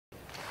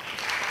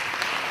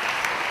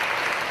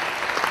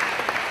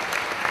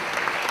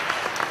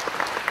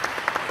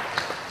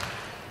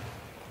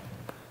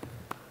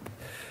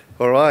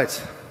All right.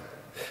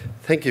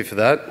 Thank you for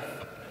that.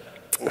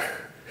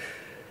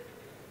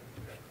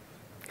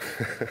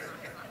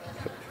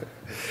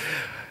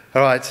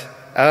 All right.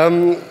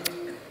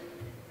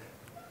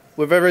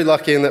 We're very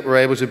lucky in that we're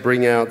able to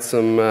bring out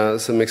some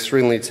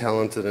extremely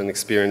talented and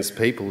experienced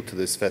people to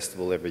this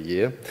festival every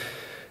year.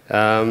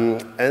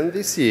 And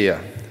this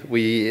year,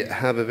 we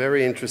have a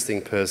very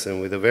interesting person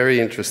with a very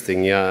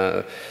interesting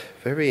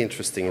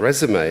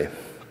resume.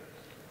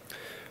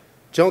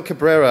 John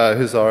Cabrera,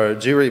 who's our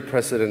jury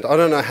president, I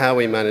don't know how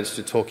we managed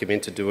to talk him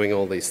into doing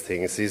all these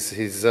things.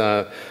 He's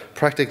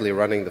practically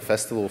running the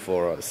festival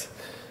for us.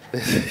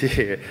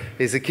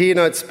 He's a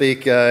keynote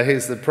speaker,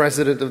 he's the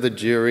president of the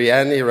jury,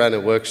 and he ran a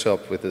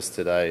workshop with us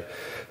today.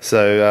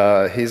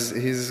 So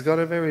he's got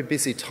a very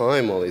busy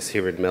time while he's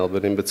here in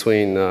Melbourne, in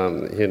between,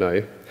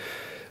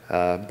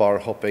 bar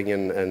hopping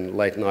and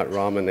late night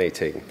ramen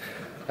eating.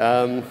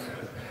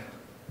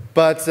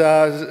 But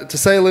to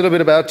say a little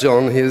bit about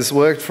John, he's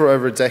worked for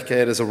over a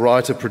decade as a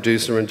writer,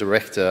 producer and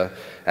director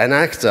and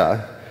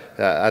actor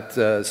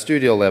at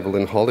studio level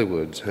in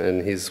Hollywood.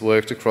 And he's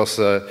worked across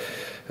a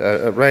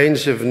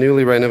range of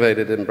newly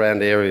renovated and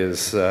brand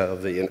areas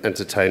of the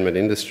entertainment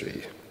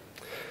industry.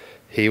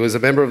 He was a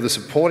member of the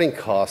supporting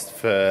cast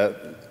for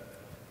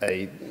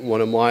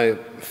one of my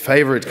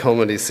favorite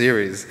comedy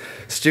series,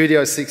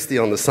 Studio 60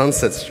 on the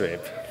Sunset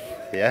Strip.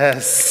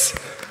 Yes,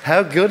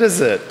 how good is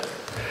it?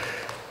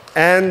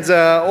 And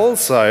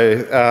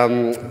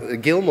also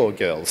Gilmore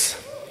Girls,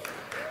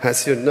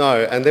 as you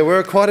know. And there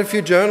were quite a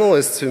few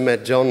journalists who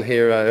met John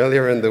here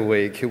earlier in the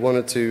week who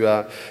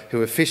who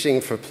were fishing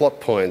for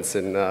plot points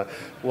and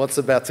what's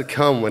about to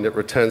come when it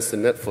returns to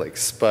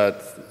Netflix.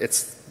 But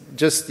it's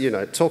just,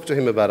 talk to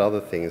him about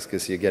other things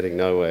because you're getting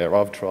nowhere.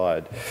 I've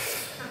tried.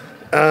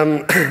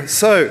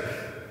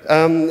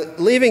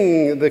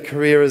 Leaving the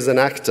career as an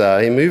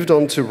actor, he moved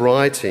on to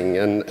writing,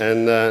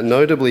 and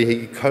notably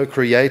he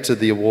co-created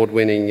the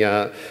award-winning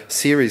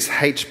series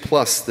H+,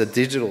 the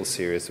digital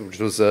series, which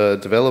was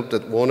developed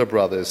at Warner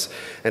Brothers.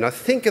 And I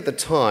think at the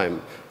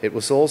time it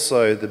was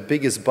also the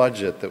biggest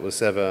budget that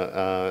was ever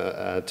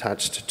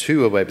attached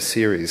to a web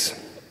series.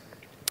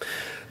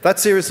 That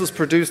series was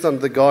produced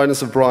under the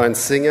guidance of Bryan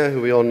Singer,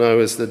 who we all know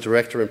as the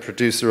director and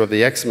producer of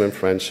the X-Men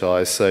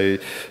franchise, so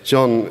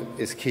John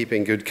is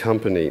keeping good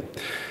company.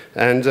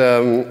 And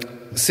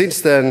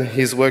since then,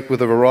 he's worked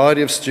with a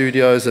variety of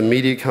studios and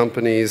media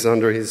companies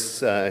under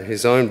his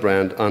own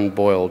brand,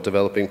 Unboiled,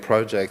 developing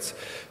projects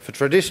for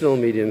traditional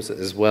mediums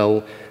as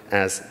well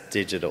as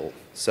digital.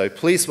 So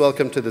please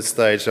welcome to the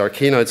stage our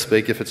keynote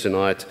speaker for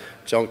tonight,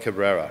 John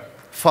Cabrera,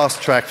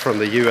 fast track from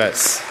the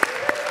US.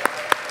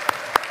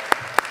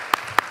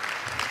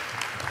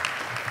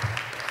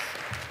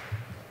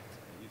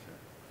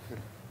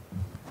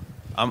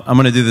 I'm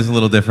going to do this a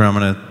little different.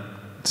 I'm going to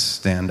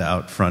stand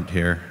out front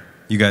here.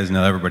 You guys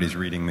know everybody's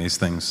reading these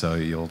things, so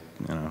you'll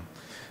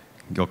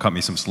cut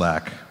me some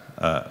slack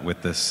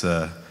with this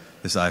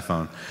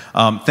iPhone.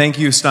 Thank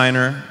you,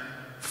 Steiner,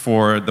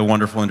 for the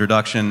wonderful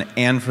introduction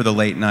and for the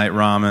late night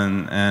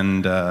ramen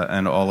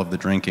and all of the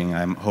drinking.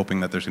 I'm hoping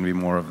that there's going to be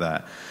more of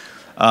that.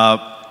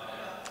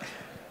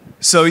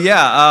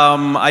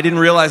 I didn't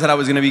realize that I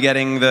was going to be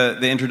getting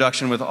the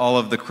introduction with all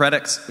of the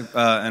credits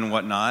and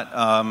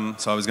whatnot.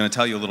 So I was going to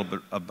tell you a little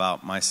bit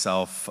about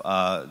myself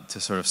to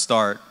sort of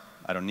start.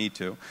 I don't need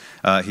to.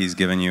 He's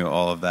given you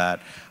all of that.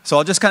 So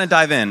I'll just kind of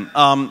dive in.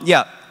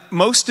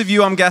 Most of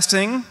you, I'm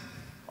guessing,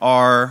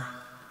 are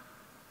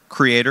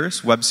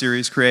creators, web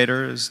series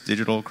creators,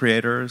 digital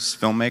creators,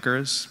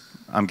 filmmakers,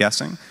 I'm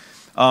guessing.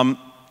 I'm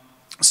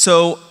going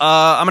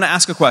to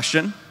ask a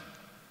question.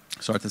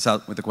 Start this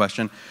out with a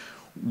question.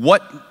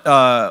 What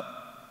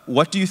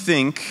do you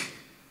think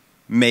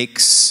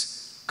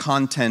makes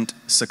content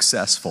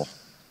successful?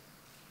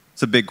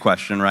 It's a big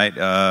question, right?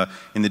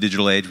 In the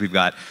digital age, we've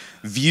got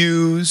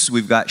views,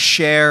 we've got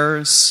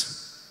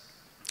shares.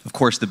 Of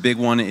course, the big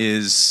one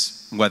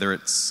is whether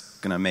it's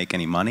going to make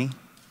any money,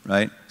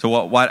 right? So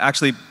what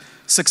actually,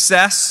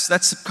 success,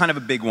 that's kind of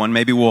a big one.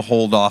 Maybe we'll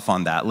hold off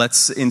on that.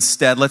 Let's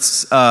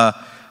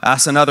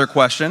ask another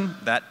question,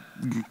 that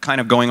kind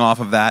of going off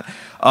of that.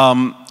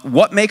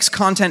 What makes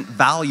content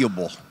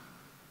valuable?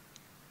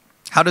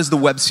 How does the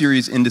web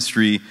series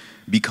industry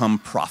become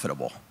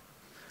profitable?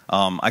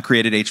 I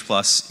created H+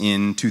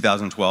 in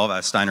 2012.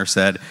 As Steiner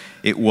said,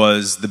 it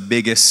was the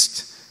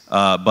biggest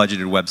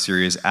budgeted web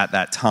series at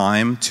that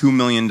time, $2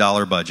 million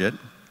budget.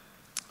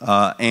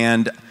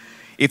 And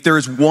if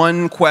there's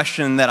one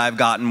question that I've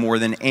gotten more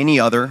than any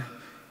other,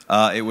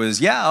 it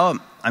was,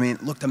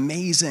 it looked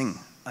amazing.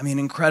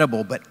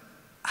 Incredible, but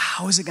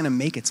how is it going to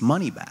make its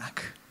money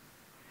back?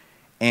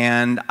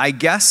 And I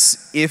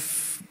guess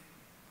if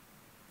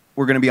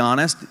we're going to be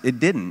honest, it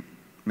didn't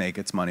make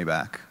its money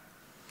back.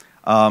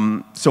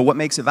 So what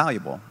makes it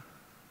valuable?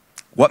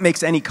 What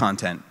makes any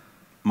content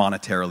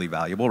monetarily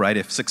valuable, right?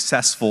 If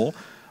successful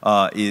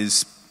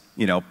is,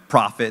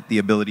 profit, the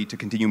ability to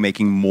continue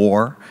making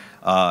more,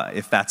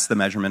 if that's the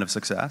measurement of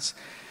success.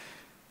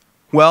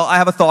 Well, I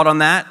have a thought on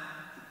that.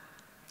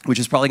 which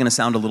is probably going to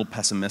sound a little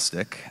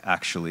pessimistic,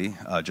 actually,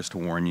 just to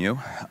warn you.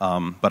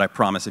 But I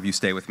promise if you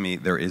stay with me,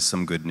 there is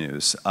some good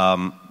news.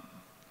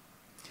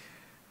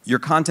 Your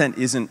content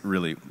isn't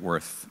really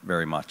worth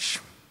very much,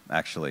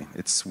 actually.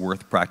 It's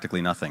worth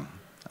practically nothing.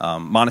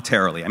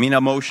 Monetarily. I mean,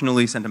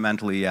 emotionally,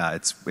 sentimentally, yeah,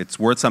 it's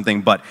worth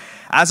something. But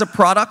as a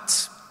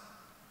product,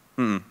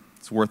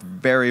 it's worth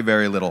very,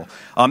 very little.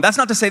 That's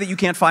not to say that you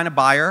can't find a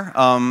buyer,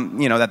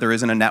 you know, that there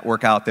isn't a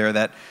network out there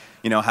that,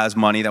 you know, has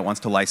money that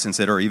wants to license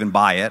it or even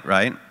buy it,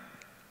 right?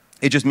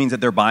 It just means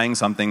that they're buying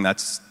something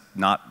that's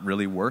not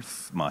really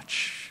worth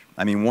much.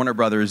 I mean, Warner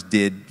Brothers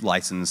did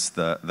license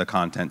the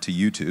content to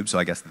YouTube, so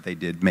I guess that they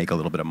did make a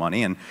little bit of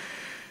money, and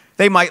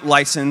they might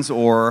license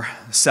or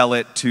sell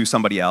it to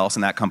somebody else,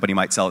 and that company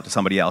might sell it to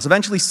somebody else.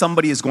 Eventually,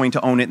 somebody is going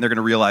to own it, and they're going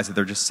to realize that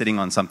they're just sitting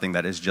on something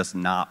that is just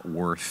not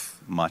worth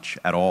much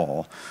at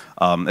all.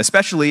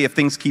 Especially if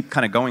things keep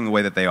kind of going the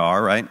way that they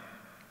are, right?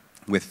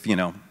 With, you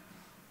know,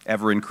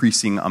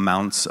 ever-increasing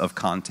amounts of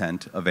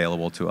content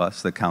available to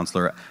us. The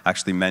counselor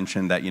actually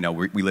mentioned that, you know,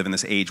 we live in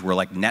this age where,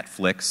 like,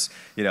 Netflix,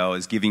 you know,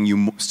 is giving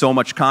you so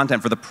much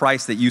content for the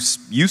price that you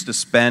used to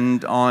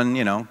spend on,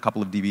 you know, a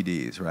couple of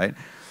DVDs, right?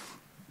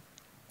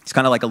 It's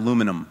kind of like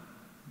aluminum.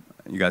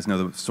 You guys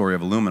know the story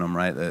of aluminum,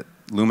 right? That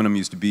aluminum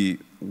used to be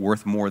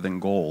worth more than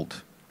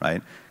gold,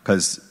 right?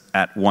 Because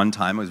at one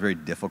time it was very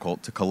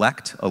difficult to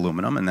collect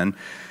aluminum, and then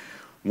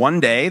one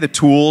day the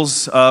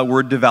tools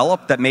were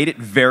developed that made it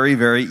very,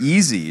 very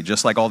easy,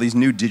 just like all these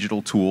new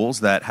digital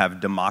tools that have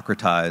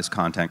democratized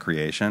content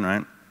creation,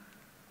 right?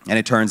 And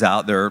it turns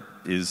out there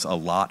is a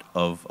lot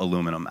of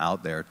aluminum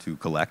out there to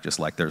collect, just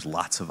like there's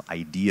lots of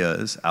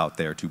ideas out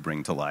there to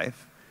bring to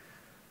life.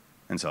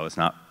 And so it's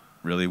not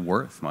really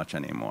worth much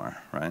anymore,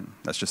 right?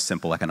 That's just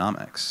simple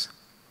economics.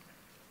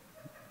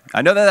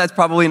 I know that that's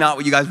probably not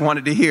what you guys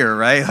wanted to hear,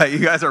 right? Like, you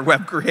guys are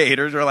web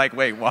creators. You're like,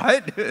 wait,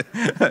 what?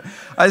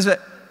 I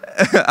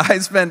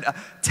spent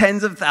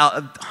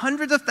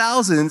hundreds of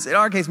thousands, in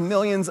our case,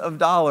 millions of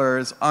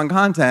dollars on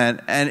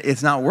content, and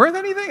it's not worth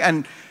anything?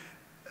 And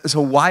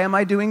so why am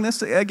I doing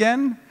this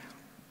again?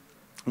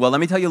 Well,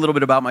 let me tell you a little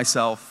bit about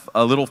myself,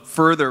 a little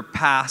further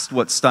past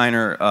what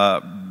Steiner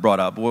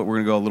brought up. We're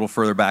going to go a little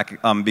further back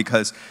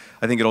because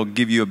I think it'll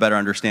give you a better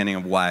understanding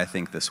of why I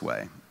think this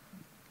way.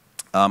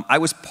 I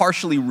was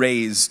partially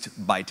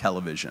raised by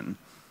television.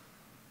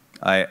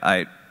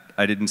 I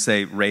didn't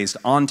say raised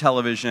on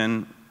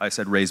television. I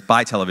said raised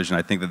by television.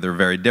 I think that they're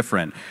very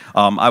different.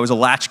 I was a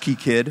latchkey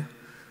kid.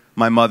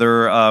 My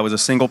mother was a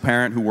single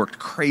parent who worked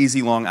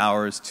crazy long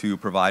hours to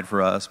provide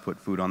for us, put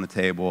food on the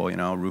table, you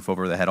know, roof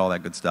over the head, all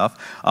that good stuff.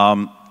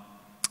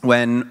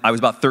 When I was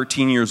about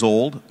 13 years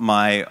old,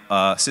 my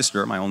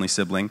sister, my only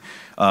sibling,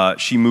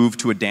 she moved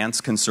to a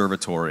dance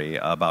conservatory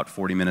about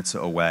 40 minutes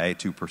away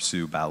to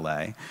pursue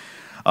ballet,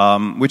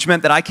 which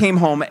meant that I came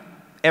home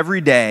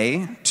every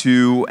day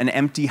to an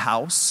empty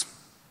house,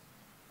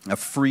 a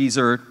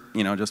freezer,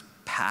 you know, just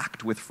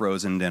packed with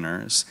frozen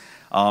dinners,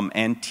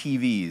 and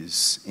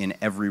TVs in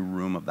every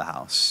room of the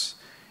house.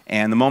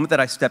 And the moment that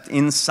I stepped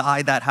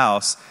inside that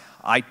house,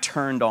 I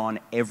turned on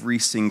every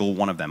single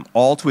one of them,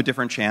 all to a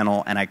different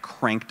channel, and I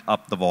cranked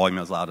up the volume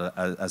as loud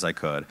as I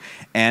could.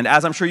 And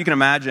as I'm sure you can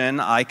imagine,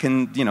 I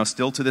can, you know,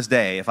 still to this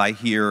day, if I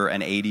hear an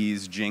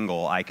 80s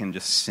jingle, I can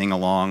just sing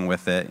along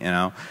with it, you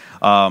know.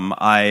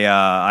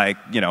 I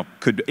you know,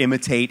 could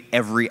imitate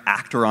every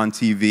actor on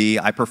TV.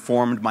 I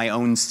performed my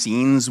own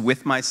scenes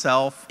with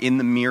myself in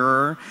the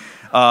mirror.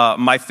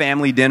 My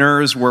family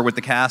dinners were with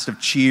the cast of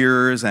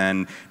Cheers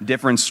and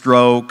Different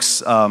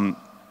Strokes.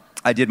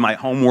 I did my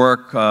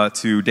homework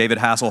to David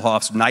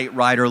Hasselhoff's Knight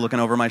Rider looking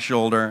over my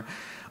shoulder.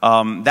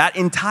 That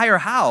entire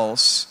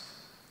house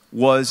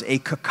was a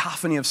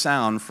cacophony of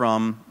sound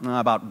from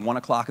about 1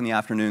 o'clock in the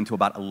afternoon to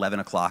about 11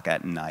 o'clock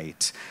at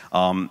night.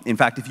 In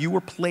fact, if you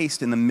were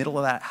placed in the middle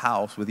of that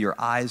house with your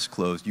eyes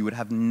closed, you would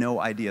have no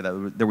idea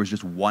that there was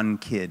just one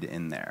kid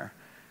in there.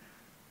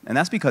 And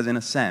that's because, in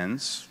a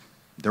sense,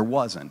 there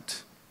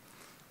wasn't.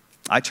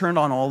 I turned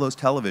on all those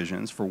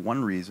televisions for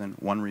one reason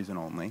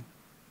only,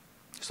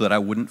 so that I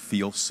wouldn't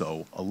feel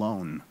so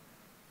alone,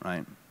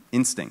 right?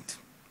 Instinct.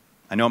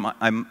 I know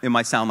it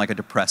might sound like a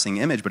depressing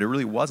image, but it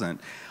really wasn't.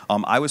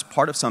 I was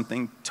part of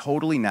something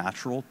totally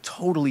natural,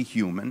 totally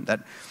human, that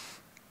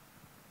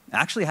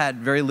actually had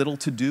very little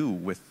to do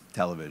with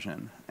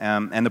television.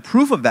 And the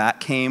proof of that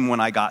came when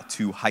I got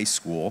to high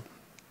school,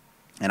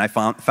 and I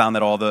found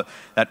that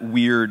that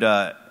weird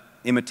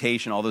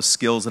imitation, all those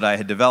skills that I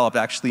had developed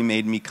actually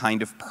made me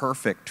kind of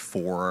perfect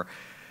for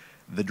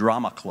the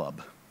drama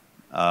club.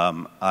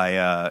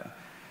 I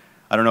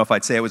don't know if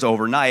I'd say it was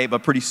overnight,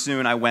 but pretty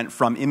soon I went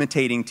from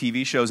imitating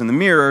TV shows in the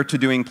mirror to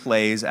doing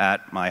plays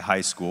at my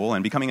high school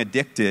and becoming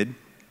addicted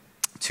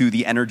to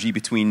the energy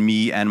between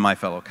me and my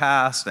fellow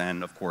cast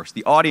and, of course,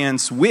 the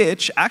audience,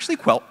 which actually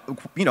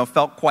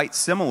felt quite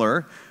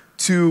similar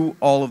to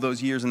all of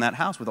those years in that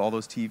house with all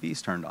those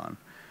TVs turned on.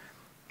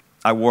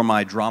 I wore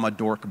my drama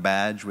dork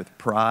badge with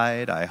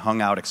pride. I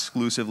hung out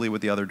exclusively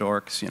with the other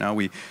dorks. You know,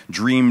 we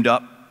dreamed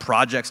up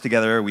projects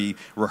together. We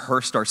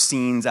rehearsed our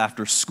scenes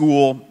after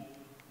school.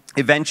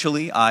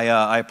 Eventually,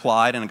 I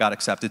applied and got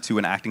accepted to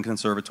an acting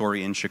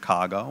conservatory in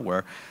Chicago,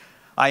 where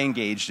I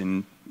engaged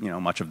in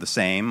much of the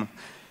same.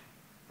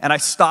 And I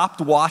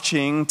stopped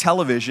watching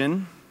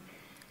television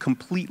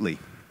completely.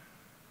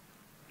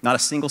 Not a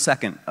single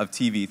second of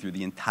TV through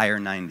the entire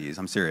 90s.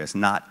 I'm serious,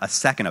 not a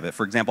second of it.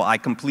 For example, I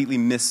completely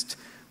missed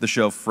the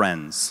show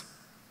Friends,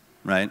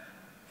 right?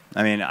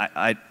 I mean,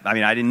 I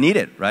didn't need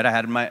it, right? I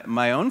had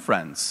my own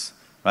friends,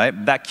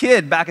 right? That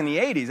kid back in the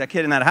 80s, that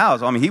kid in that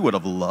house, I mean, he would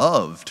have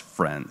loved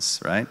Friends,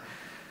 right?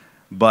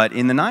 But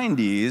in the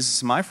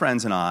 90s, my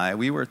friends and I,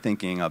 we were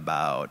thinking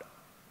about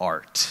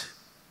art,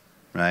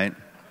 right?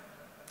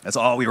 That's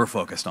all we were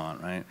focused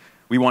on, right?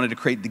 We wanted to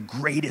create the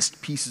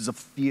greatest pieces of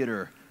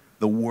theater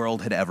the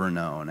world had ever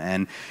known.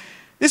 And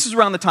this is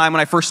around the time when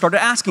I first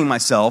started asking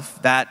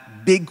myself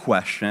that big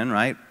question,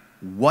 right?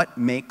 What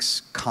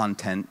makes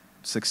content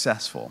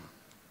successful?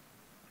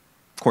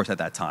 Of course, at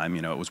that time,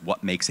 it was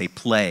what makes a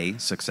play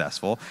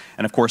successful.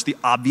 And of course, the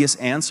obvious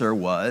answer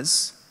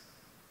was,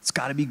 it's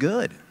got to be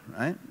good,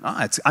 right?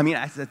 It's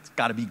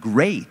got to be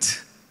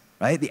great,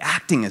 right? The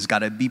acting has got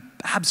to be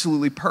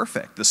absolutely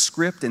perfect. The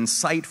script,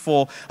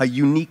 insightful, a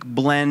unique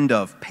blend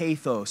of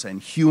pathos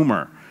and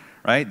humor,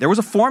 right? There was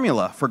a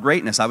formula for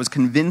greatness. I was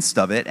convinced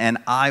of it, and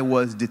I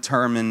was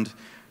determined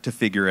to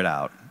figure it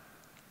out.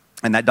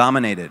 And that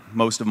dominated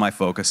most of my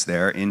focus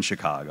there in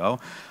Chicago.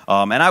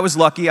 And I was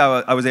lucky.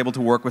 I was able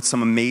to work with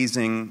some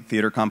amazing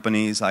theater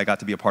companies. I got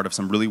to be a part of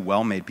some really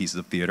well-made pieces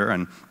of theater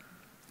and,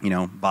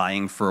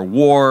 buying for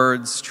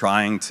awards,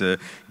 trying to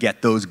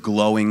get those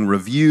glowing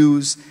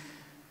reviews.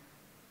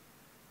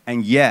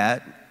 And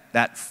yet,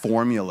 that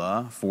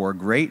formula for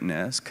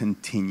greatness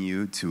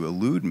continued to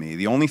elude me.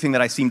 The only thing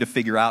that I seemed to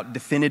figure out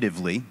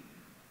definitively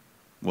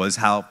was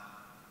how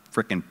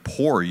frickin'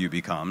 poor you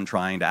become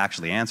trying to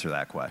actually answer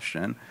that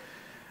question.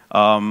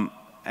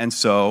 And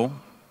so,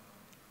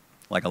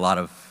 like a lot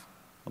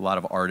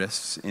of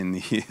artists in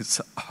these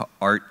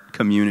art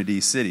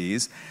community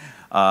cities,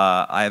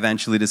 I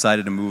eventually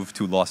decided to move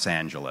to Los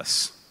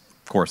Angeles.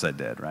 Of course I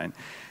did, right?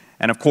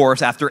 And of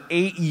course, after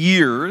 8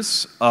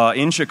 years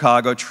in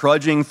Chicago,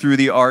 trudging through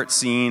the art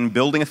scene,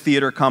 building a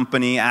theater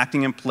company,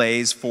 acting in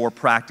plays for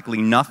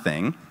practically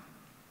nothing,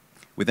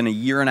 within a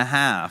year and a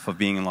half of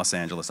being in Los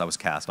Angeles, I was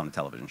cast on a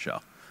television show.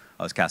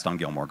 I was cast on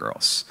Gilmore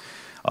Girls.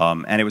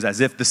 And it was as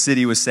if the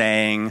city was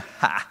saying,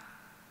 ha,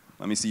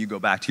 let me see you go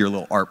back to your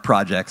little art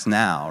projects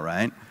now,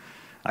 right?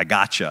 I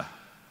gotcha.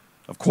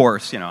 Of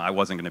course, I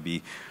wasn't going to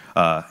be,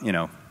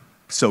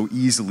 so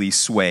easily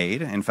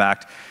swayed. In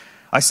fact,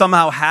 I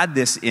somehow had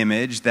this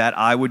image that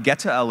I would get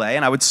to LA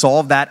and I would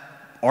solve that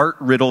art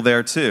riddle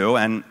there too.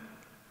 And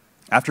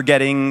after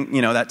getting,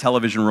 that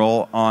television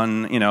role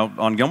on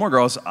Gilmore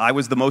Girls, I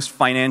was the most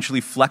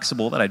financially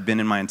flexible that I'd been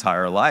in my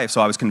entire life.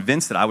 So I was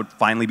convinced that I would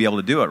finally be able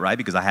to do it, right?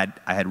 Because I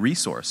had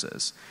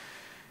resources.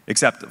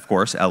 Except, of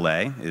course,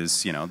 LA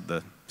is,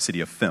 the city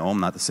of film,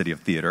 not the city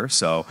of theater.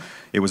 So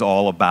it was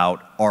all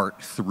about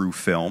art through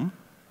film.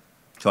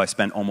 So I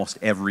spent almost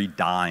every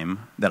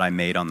dime that I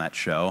made on that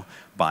show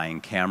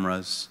buying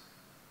cameras,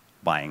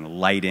 buying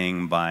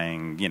lighting,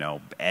 buying,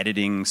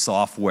 editing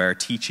software,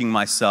 teaching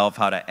myself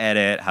how to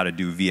edit, how to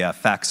do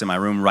VFX in my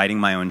room, writing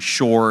my own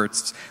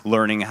shorts,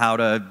 learning how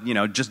to,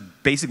 just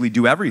basically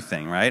do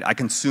everything, right? I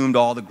consumed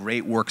all the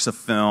great works of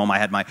film. I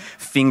had my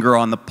finger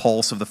on the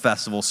pulse of the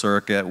festival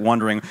circuit,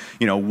 wondering,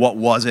 what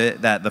was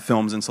it that the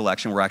films in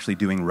selection were actually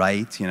doing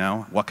right,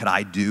 What could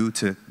I do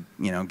to,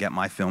 get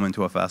my film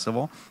into a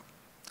festival?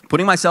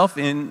 Putting myself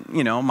in,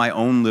 my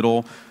own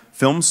little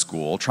film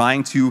school,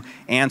 trying to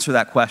answer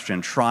that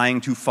question,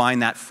 trying to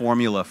find that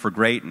formula for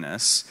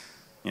greatness,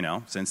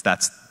 since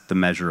that's the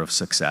measure of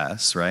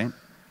success, right?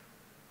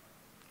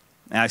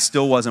 And I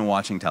still wasn't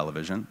watching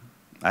television.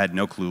 I had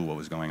no clue what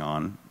was going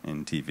on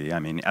in TV. I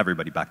mean,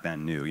 everybody back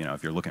then knew,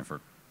 if you're looking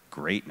for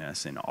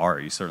greatness in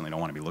art, you certainly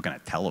don't want to be looking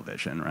at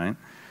television, right?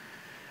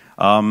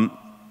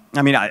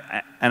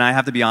 I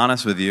have to be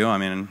honest with you. I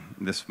mean,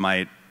 this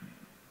might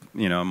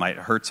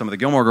hurt some of the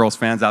Gilmore Girls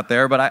fans out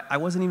there, but I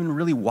wasn't even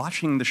really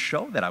watching the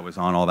show that I was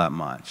on all that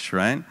much,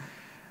 right?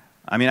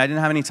 I mean, I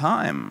didn't have any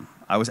time.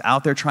 I was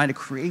out there trying to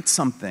create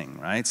something,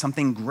 right?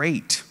 Something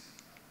great.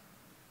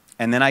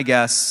 And then I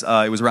guess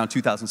it was around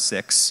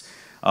 2006,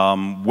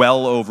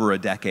 well over a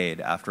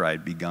decade after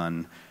I'd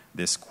begun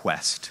this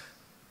quest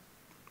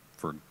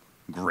for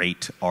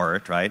great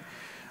art, right?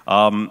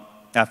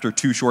 After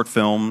 2 short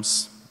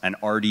films, an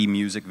arty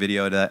music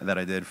video that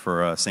I did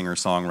for a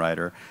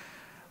singer-songwriter,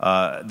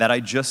 that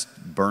I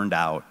just burned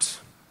out,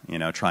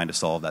 trying to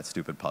solve that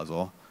stupid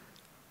puzzle.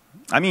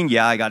 I mean,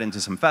 yeah, I got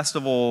into some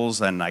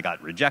festivals, and I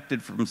got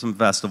rejected from some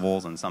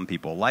festivals, and some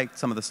people liked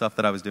some of the stuff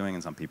that I was doing,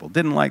 and some people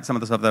didn't like some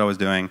of the stuff that I was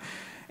doing.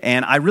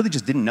 And I really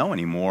just didn't know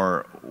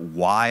anymore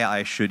why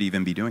I should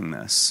even be doing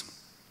this.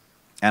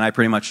 And I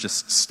pretty much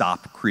just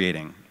stopped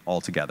creating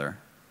altogether.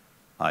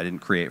 I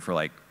didn't create for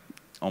like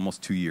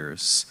almost 2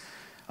 years.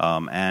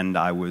 And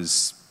I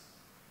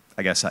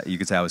guess you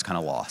could say I was kind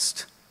of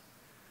lost.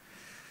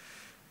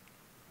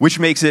 Which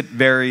makes it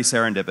very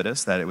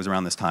serendipitous that it was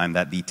around this time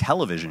that the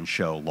television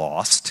show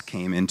Lost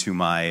came into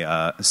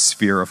my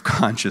sphere of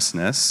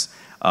consciousness.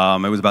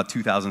 It was about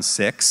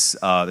 2006.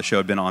 The show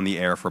had been on the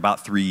air for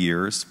about 3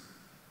 years.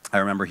 I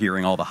remember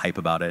hearing all the hype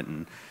about it,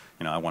 and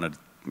I wanted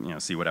to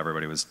see what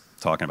everybody was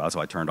talking about, so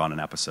I turned on an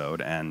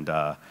episode, and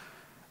I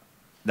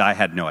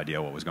had no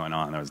idea what was going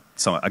on. There was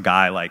a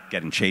guy like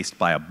getting chased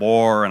by a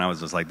boar, and I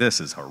was just like,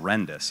 this is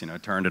horrendous.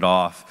 Turned it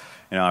off.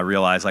 I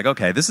realized, like,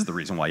 okay, this is the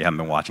reason why you haven't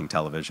been watching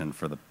television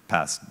for the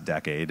past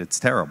decade. It's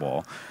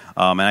terrible.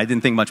 And I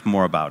didn't think much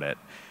more about it.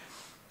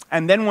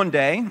 And then one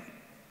day,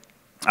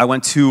 I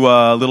went to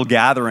a little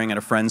gathering at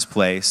a friend's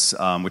place,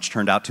 which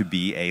turned out to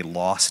be a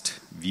Lost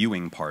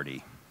viewing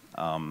party.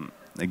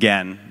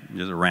 Again,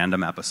 just a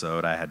random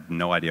episode. I had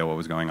no idea what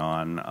was going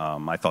on.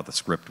 I thought the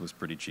script was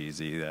pretty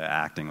cheesy. The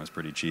acting was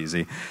pretty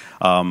cheesy.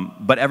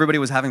 But everybody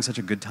was having such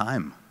a good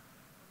time,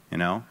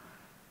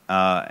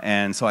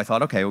 And so I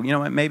thought, okay, well, you know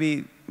what,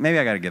 maybe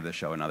I got to give this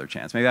show another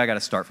chance. Maybe I got to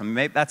start from,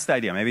 that's the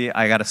idea. Maybe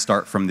I got to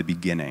start from the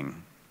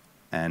beginning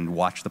and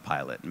watch the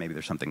pilot. Maybe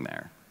there's something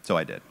there. So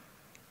I did.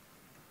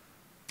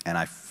 And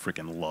I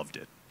freaking loved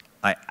it.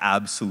 I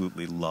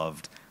absolutely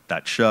loved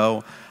that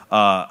show.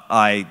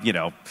 I,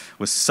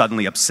 was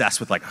suddenly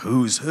obsessed with, like,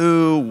 who's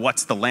who,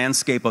 what's the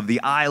landscape of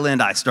the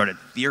island. I started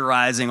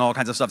theorizing all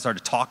kinds of stuff,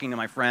 started talking to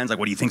my friends, like,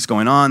 what do you think's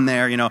going on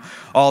there,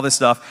 all this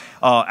stuff,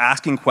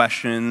 asking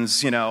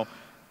questions,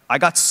 I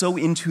got so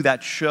into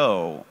that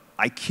show,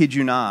 I kid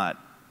you not,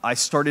 I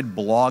started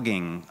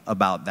blogging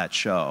about that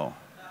show.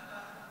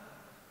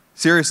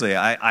 Seriously,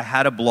 I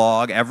had a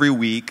blog. Every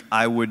week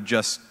I would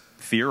just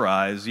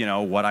theorize,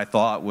 what I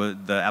thought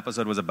the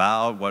episode was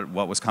about,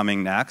 what was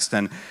coming next,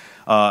 and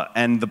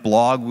the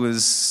blog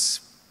was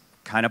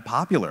kind of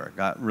popular,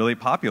 got really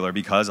popular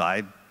because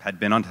I had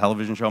been on a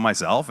television show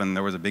myself, and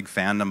there was a big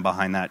fandom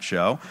behind that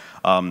show.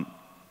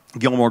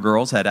 Gilmore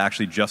Girls had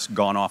actually just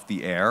gone off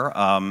the air,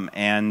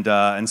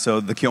 and so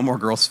the Gilmore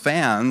Girls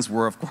fans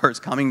were, of course,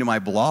 coming to my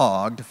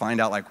blog to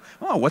find out, like,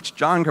 oh, what's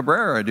John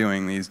Cabrera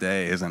doing these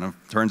days? And it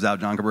turns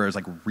out John Cabrera is,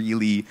 like,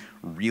 really,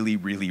 really,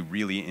 really,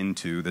 really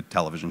into the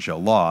television show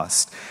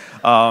Lost.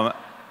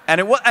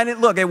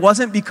 Look, it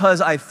wasn't because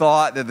I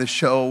thought that the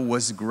show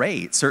was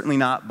great. Certainly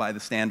not by the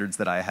standards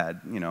that I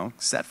had,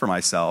 set for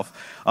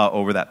myself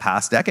over that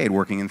past decade,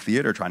 working in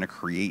theater, trying to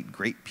create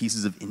great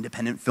pieces of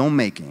independent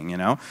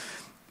filmmaking.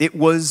 It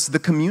was the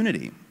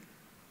community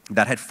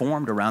that had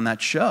formed around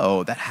that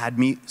show that had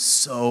me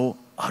so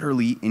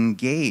utterly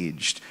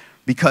engaged,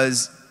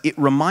 because it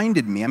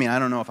reminded me, I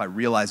don't know if I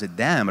realized it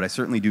then, but I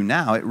certainly do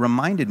now, it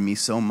reminded me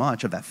so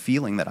much of that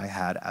feeling that I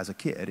had as a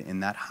kid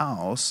in that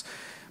house,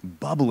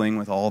 bubbling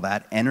with all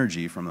that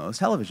energy from those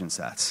television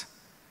sets.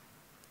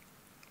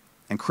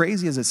 And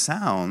crazy as it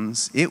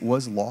sounds, it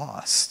was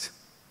Lost.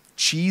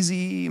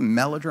 Cheesy,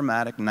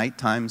 melodramatic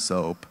nighttime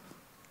soap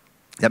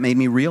that made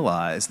me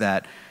realize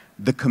that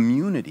the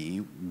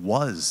community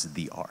was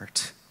the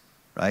art,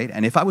 right?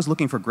 And if I was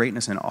looking for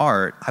greatness in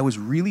art, I was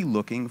really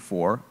looking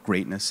for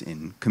greatness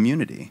in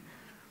community.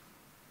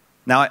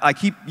 Now, I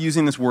keep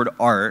using this word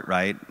art,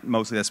 right?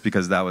 Mostly that's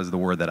because that was the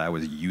word that I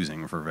was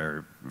using for a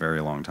very,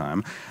 very long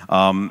time.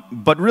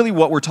 But really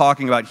what we're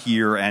talking about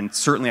here, and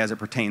certainly as it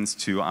pertains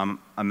to, I'm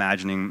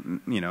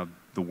imagining,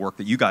 the work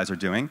that you guys are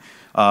doing,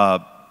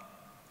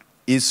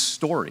 is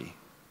story,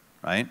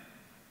 right?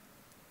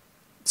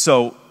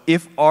 So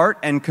if art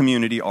and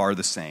community are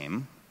the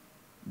same,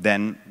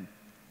 then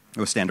it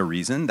would stand to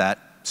reason that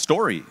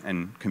story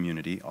and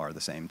community are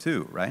the same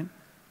too, right?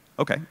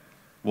 Okay.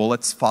 Well,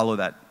 let's follow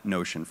that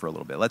notion for a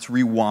little bit. Let's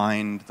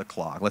rewind the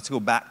clock. Let's go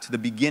back to the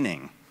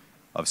beginning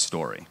of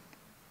story.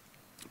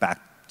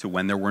 Back to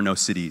when there were no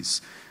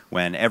cities,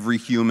 when every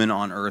human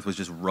on Earth was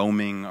just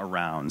roaming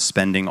around,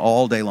 spending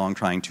all day long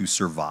trying to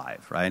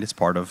survive, right? It's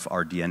part of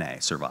our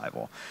DNA,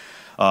 survival.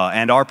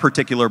 And our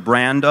particular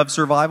brand of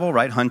survival,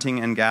 right? Hunting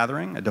and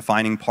gathering, a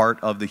defining part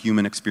of the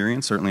human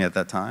experience, certainly at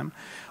that time.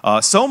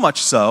 So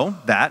much so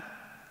that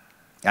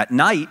at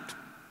night,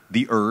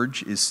 the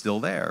urge is still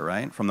there,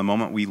 right? From the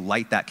moment we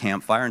light that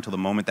campfire until the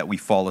moment that we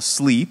fall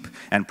asleep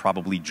and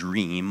probably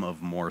dream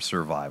of more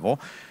survival,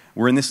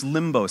 we're in this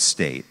limbo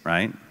state,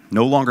 right?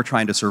 No longer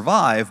trying to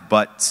survive,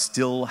 but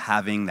still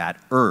having that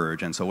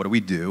urge. And so what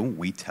do?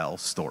 We tell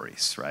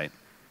stories, right?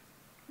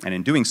 And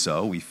in doing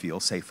so, we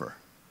feel safer.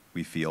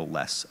 We feel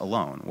less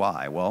alone.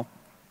 Why? Well,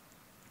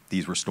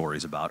 these were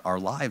stories about our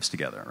lives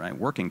together, right?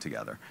 Working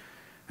together.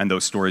 And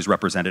those stories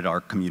represented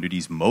our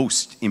community's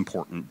most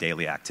important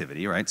daily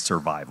activity, right?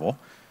 Survival.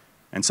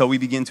 And so we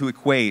begin to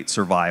equate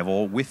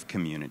survival with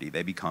community.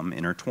 They become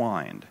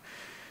intertwined.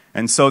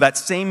 And so that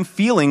same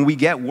feeling we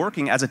get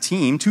working as a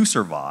team to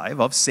survive,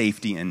 of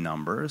safety in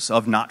numbers,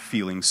 of not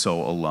feeling so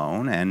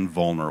alone and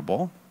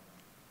vulnerable,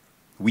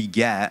 we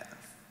get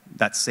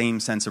that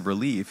same sense of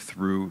relief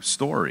through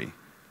story.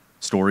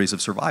 Stories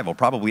of survival,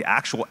 probably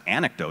actual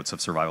anecdotes of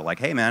survival, like,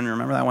 hey man,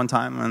 remember that one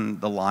time when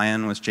the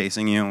lion was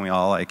chasing you and we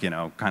all, like,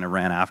 kind of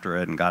ran after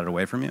it and got it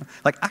away from you?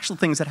 Like, actual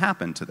things that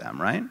happened to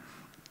them, right?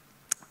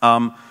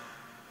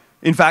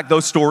 In fact,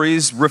 those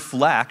stories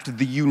reflect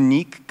the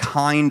unique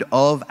kind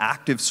of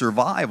active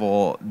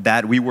survival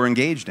that we were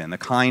engaged in, the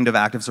kind of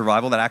active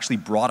survival that actually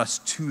brought us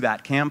to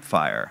that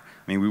campfire.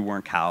 I mean, we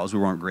weren't cows, we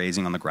weren't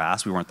grazing on the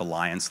grass, we weren't the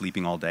lion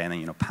sleeping all day and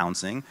then,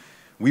 pouncing.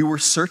 We were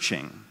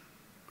searching,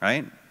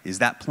 right? Is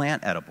that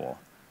plant edible,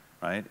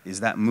 right?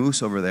 Is that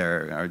moose over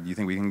there, or do you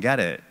think we can get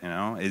it,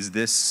 Is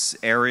this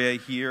area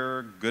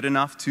here good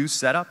enough to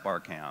set up our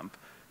camp?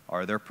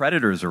 Are there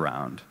predators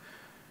around,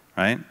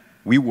 right?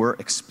 We were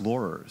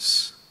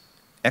explorers.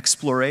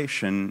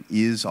 Exploration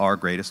is our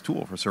greatest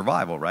tool for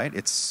survival, right?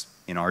 It's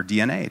in our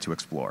DNA to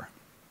explore.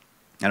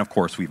 And of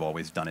course, we've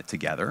always done it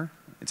together.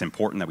 It's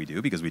important that we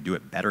do because we do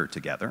it better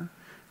together,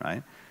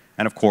 right?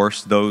 And of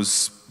course,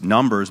 those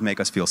numbers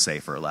make us feel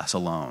safer, less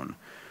alone.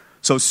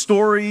 So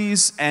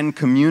stories and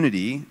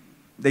community,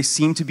 they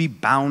seem to be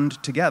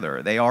bound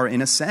together. They are,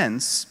 in a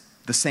sense,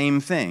 the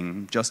same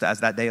thing, just as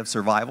that day of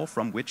survival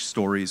from which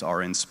stories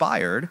are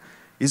inspired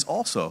is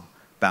also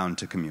bound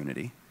to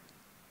community.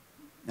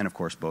 And of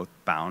course, both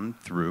bound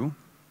through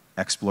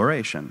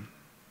exploration.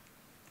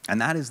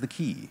 And that is the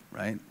key,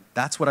 right?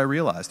 That's what I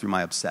realized through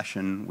my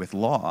obsession with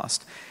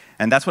Lost.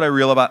 And that's what I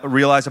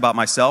realized about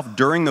myself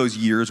during those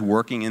years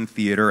working in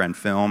theater and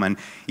film, and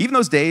even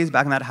those days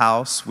back in that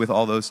house with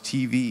all those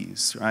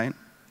TVs, right?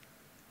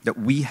 That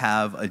we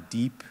have a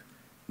deep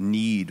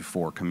need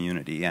for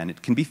community. And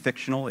it can be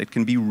fictional, it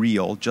can be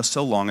real, just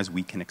so long as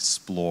we can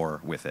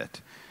explore with it,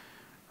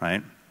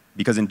 right?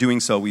 Because in doing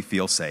so, we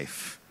feel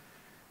safe.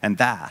 And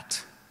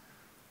that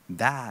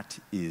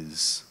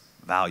is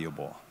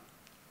valuable.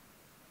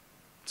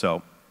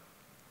 So,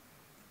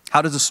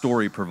 how does a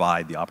story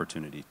provide the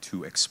opportunity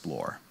to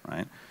explore,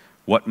 right?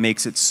 What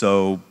makes it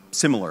so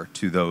similar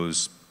to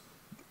those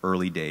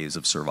early days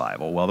of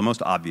survival? Well, the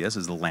most obvious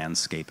is the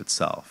landscape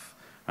itself,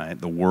 right?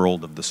 The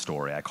world of the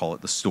story. I call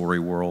it the story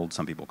world.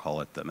 Some people call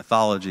it the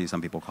mythology.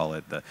 Some people call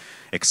it the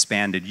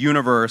expanded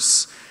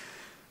universe.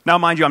 Now,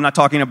 mind you, I'm not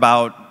talking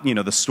about,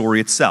 the story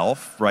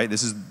itself, right?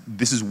 This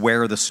is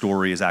where the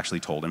story is actually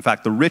told. In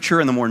fact, the richer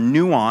and the more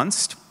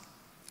nuanced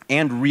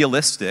and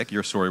realistic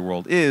your story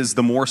world is,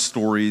 the more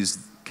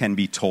stories can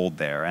be told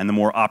there, and the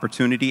more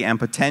opportunity and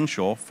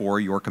potential for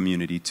your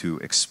community to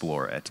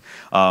explore it.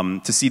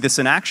 To see this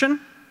in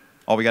action,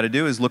 all we got to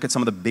do is look at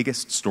some of the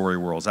biggest story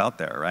worlds out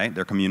there, right?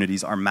 Their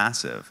communities are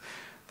massive.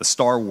 The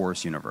Star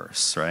Wars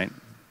universe, right?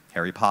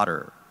 Harry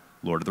Potter,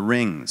 Lord of the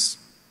Rings.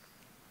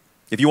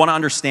 If you want to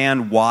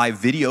understand why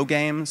video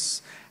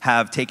games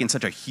have taken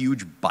such a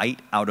huge bite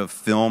out of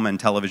film and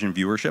television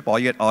viewership, all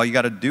you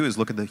got to do is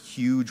look at the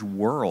huge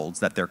worlds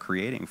that they're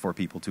creating for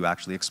people to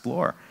actually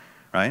explore,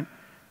 right?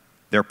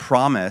 Their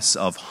promise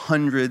of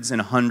hundreds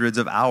and hundreds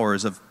of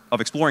hours of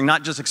exploring,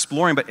 not just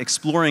exploring, but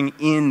exploring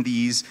in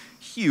these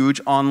huge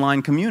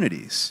online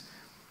communities.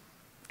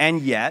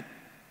 And yet,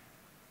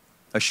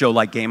 a show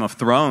like Game of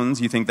Thrones,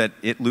 you think that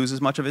it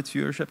loses much of its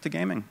viewership to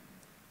gaming?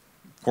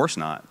 Of course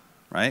not.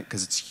 Right?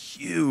 Because it's a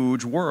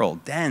huge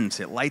world, dense,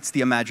 it lights the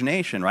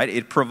imagination, right?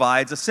 It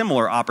provides a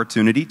similar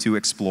opportunity to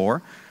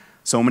explore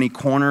so many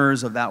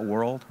corners of that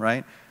world,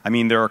 right? I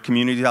mean, there are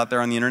communities out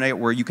there on the internet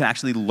where you can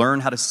actually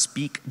learn how to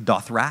speak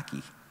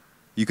Dothraki.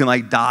 You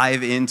can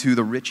dive into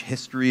the rich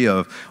history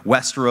of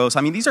Westeros.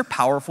 I mean, these are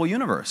powerful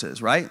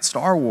universes, right?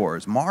 Star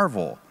Wars,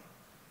 Marvel.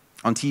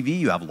 On TV,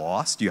 you have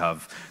Lost, you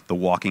have The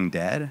Walking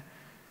Dead.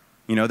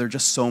 They're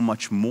just so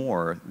much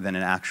more than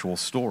an actual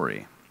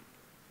story.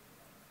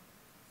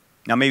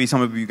 Now, maybe some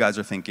of you guys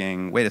are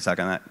thinking, wait a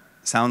second, that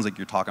sounds like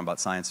you're talking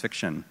about science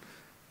fiction,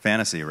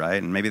 fantasy,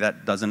 right? And maybe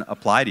that doesn't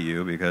apply to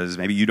you because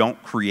maybe you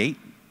don't create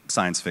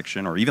science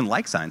fiction or even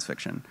like science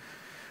fiction.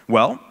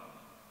 Well,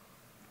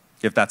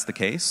 if that's the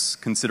case,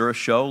 consider a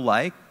show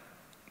like,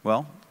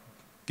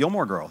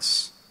 Gilmore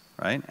Girls,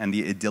 right? And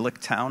the idyllic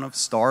town of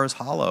Stars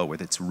Hollow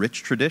with its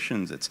rich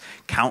traditions, its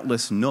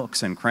countless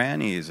nooks and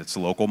crannies, its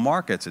local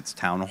markets, its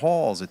town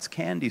halls, its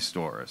candy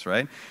stores,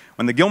 right?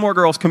 When the Gilmore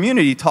Girls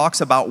community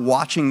talks about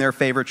watching their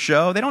favorite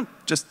show, they don't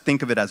just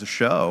think of it as a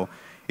show.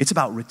 It's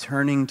about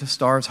returning to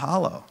Stars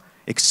Hollow,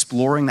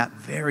 exploring that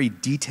very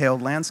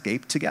detailed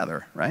landscape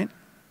together, right?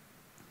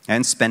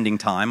 And spending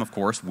time, of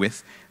course,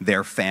 with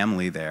their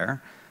family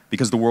there.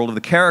 Because the world of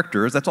the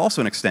characters, that's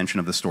also an extension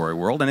of the story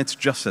world, and it's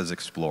just as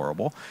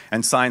explorable.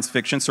 And science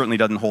fiction certainly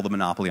doesn't hold the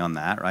monopoly on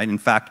that, right? In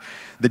fact,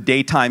 the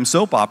daytime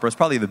soap opera is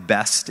probably the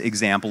best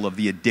example of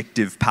the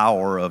addictive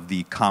power of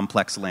the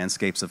complex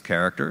landscapes of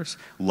characters.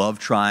 Love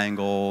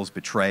triangles,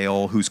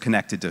 betrayal, who's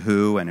connected to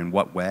who and in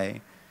what way.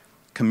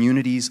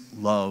 Communities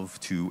love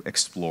to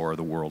explore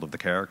the world of the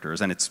characters,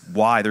 and it's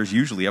why there's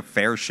usually a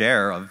fair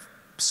share of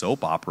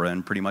soap opera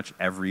in pretty much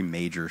every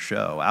major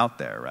show out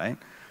there, right?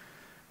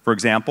 For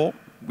example,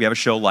 we have a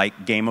show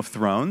like Game of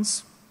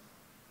Thrones.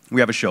 We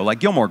have a show like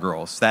Gilmore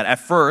Girls that at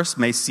first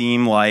may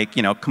seem like,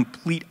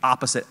 complete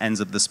opposite ends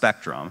of the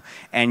spectrum.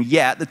 And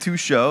yet the two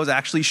shows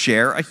actually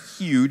share a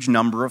huge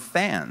number of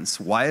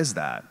fans. Why is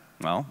that?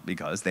 Well,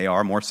 because they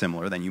are more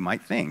similar than you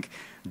might think.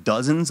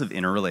 Dozens of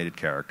interrelated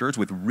characters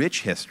with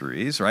rich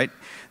histories, right,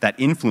 that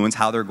influence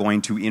how they're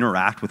going to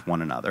interact with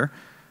one another.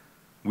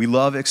 We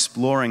love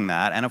exploring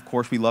that, and of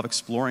course we love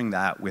exploring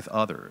that with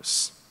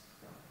others.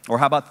 Or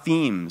how about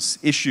themes,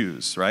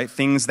 issues, right?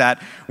 Things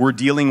that we're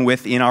dealing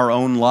with in our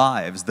own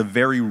lives, the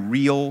very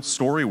real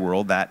story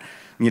world that,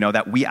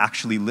 that we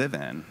actually live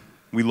in.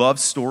 We love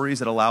stories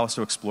that allow us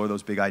to explore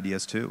those big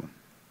ideas too.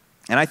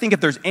 And I think if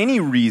there's any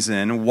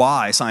reason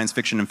why science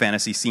fiction and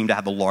fantasy seem to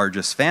have the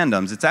largest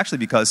fandoms, it's actually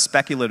because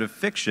speculative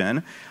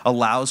fiction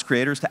allows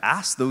creators to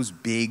ask those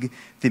big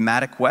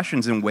thematic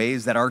questions in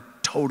ways that are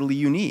totally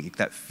unique,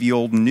 that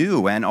feel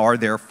new, and are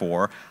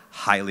therefore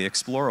highly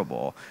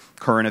explorable.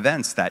 Current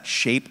events that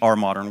shape our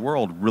modern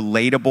world,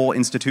 relatable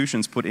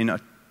institutions put in a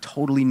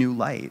totally new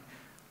light.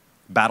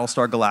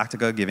 Battlestar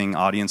Galactica giving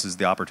audiences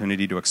the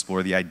opportunity to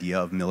explore the idea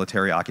of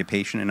military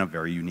occupation in a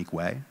very unique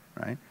way,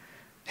 right?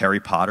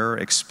 Harry Potter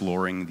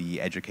exploring the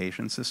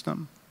education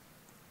system.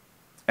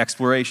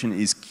 Exploration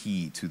is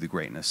key to the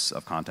greatness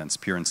of content,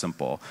 pure and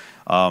simple,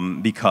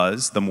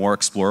 because the more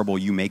explorable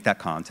you make that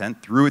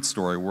content through its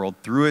story world,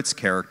 through its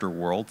character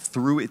world,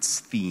 through its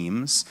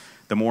themes,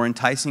 the more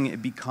enticing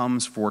it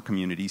becomes for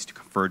communities to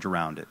converge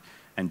around it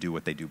and do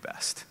what they do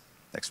best,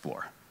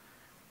 explore.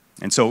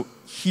 And so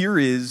here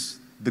is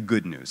the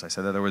good news. I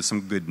said that there was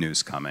some good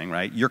news coming,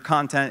 right? Your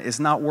content is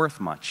not worth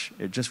much.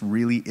 It just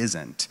really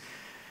isn't.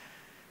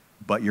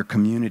 But your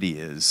community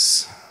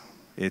is.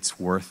 It's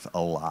worth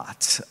a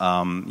lot.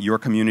 Your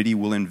community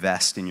will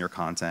invest in your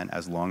content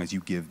as long as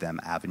you give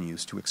them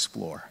avenues to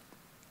explore.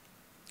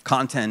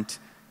 Content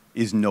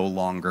is no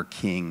longer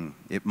king.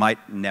 It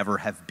might never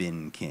have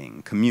been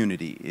king.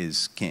 Community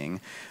is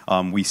king.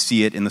 We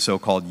see it in the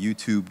so-called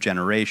YouTube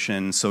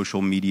generation,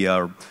 social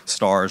media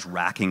stars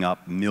racking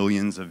up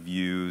millions of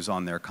views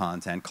on their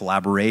content,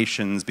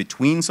 collaborations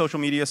between social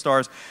media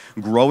stars,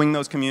 growing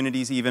those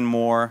communities even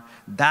more.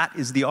 That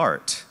is the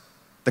art.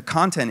 The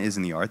content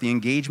isn't the art. The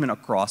engagement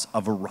across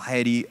a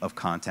variety of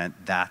content,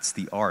 that's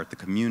the art. The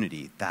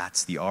community,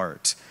 that's the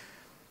art.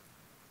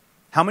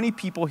 How many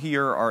people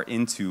here are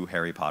into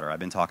Harry Potter? I've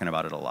been talking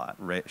about it a lot.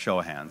 Show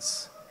of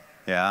hands.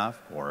 Yeah,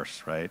 of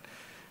course, right?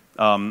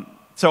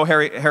 So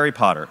Harry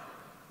Potter.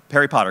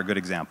 Harry Potter, good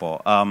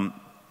example.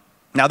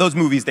 Now, those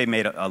movies, they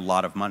made a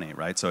lot of money,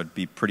 right? So it'd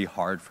be pretty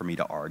hard for me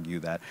to argue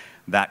that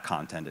that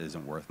content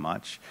isn't worth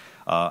much.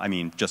 I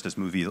mean, just as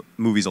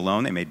movies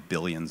alone, they made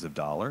billions of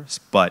dollars.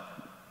 But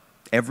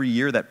every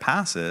year that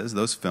passes,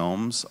 those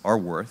films are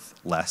worth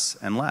less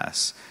and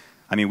less.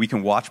 I mean, we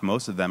can watch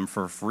most of them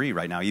for free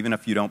right now. Even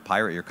if you don't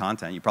pirate your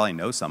content, you probably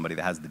know somebody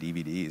that has the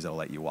DVDs that'll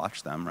let you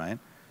watch them, right?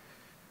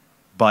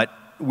 But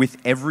with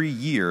every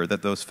year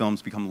that those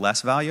films become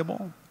less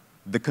valuable,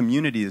 the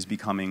community is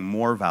becoming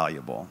more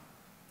valuable.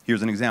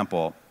 Here's an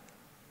example.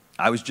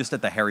 I was just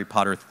at the Harry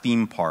Potter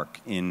theme park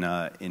in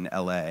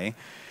LA,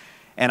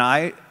 and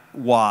I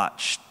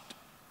watched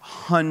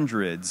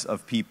hundreds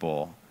of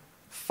people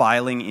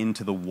filing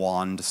into the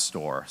wand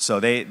store. So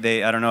I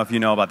don't know if you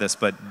know about this,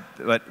 but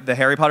the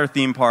Harry Potter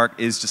theme park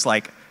is just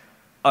like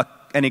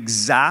an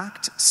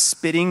exact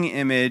spitting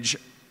image,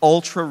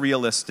 ultra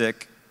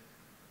realistic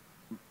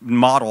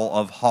model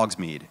of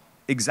Hogsmeade.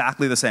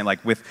 Exactly the same,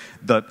 like with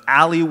the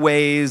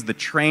alleyways, the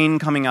train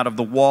coming out of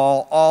the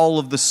wall, all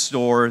of the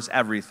stores,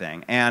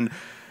 everything. And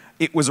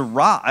it was a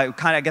ride,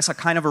 I guess a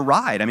kind of a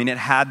ride. I mean, it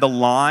had the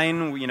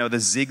line, the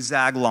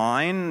zigzag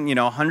line,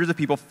 hundreds of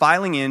people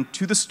filing in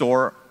to the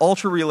store,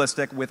 ultra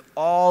realistic, with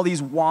all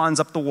these wands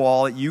up the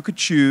wall that you could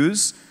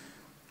choose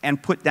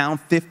and put down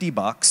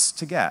 $50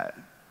 to get.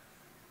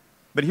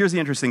 But here's the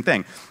interesting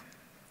thing.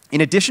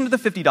 In addition to the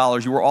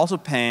 $50, you were also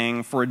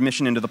paying for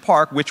admission into the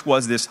park, which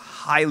was this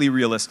highly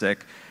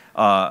realistic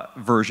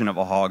version of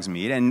a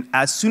Hogsmeade. And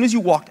as soon as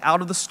you walked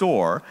out of the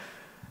store,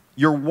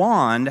 your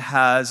wand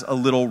has a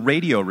little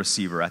radio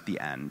receiver at the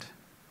end.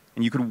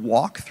 And you could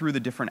walk through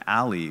the different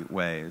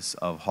alleyways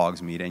of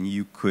Hogsmeade, and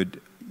you could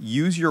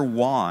use your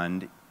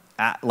wand,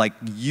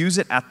 use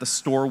it at the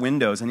store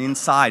windows, and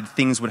inside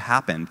things would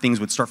happen. Things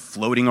would start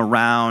floating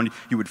around.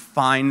 You would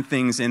find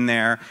things in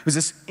there. It was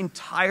this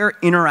entire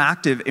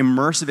interactive,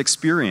 immersive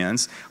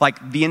experience.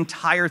 Like the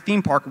entire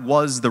theme park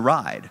was the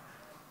ride.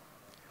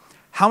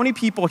 How many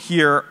people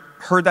here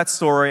heard that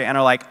story and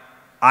are like,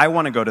 I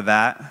want to go to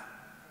that?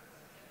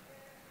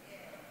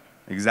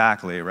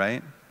 Exactly,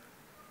 right?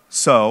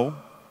 So,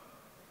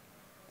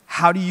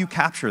 how do you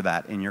capture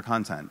that in your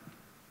content?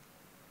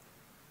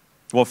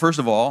 Well, first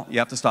of all, you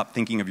have to stop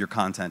thinking of your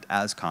content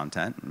as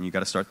content, and you've got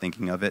to start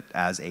thinking of it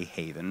as a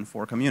haven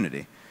for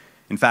community.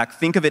 In fact,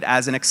 think of it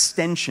as an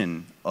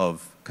extension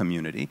of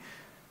community.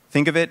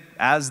 Think of it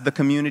as the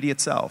community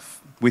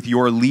itself, with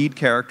your lead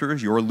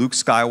characters, your Luke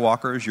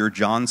Skywalkers, your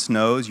Jon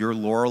Snows, your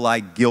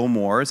Lorelai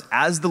Gilmores,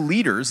 as the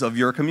leaders of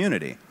your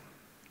community.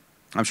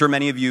 I'm sure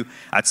many of you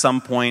at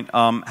some point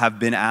have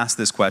been asked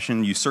this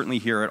question. You certainly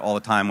hear it all the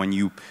time when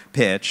you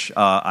pitch.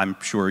 I'm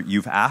sure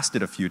you've asked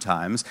it a few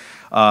times.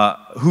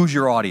 Who's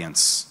your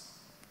audience?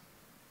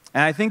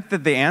 And I think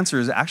that the answer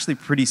is actually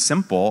pretty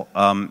simple.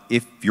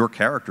 If your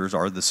characters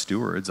are the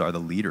stewards, are the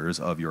leaders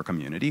of your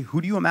community,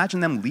 who do you imagine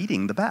them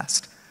leading the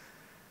best?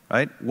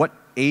 right? What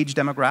age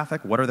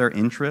demographic? What are their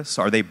interests?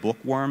 Are they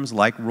bookworms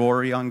like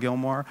Rory on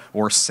Gilmore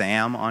or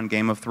Sam on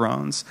Game of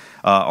Thrones?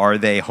 Are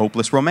they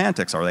hopeless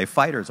romantics? Are they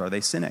fighters? Are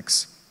they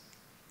cynics?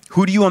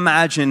 Who do you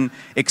imagine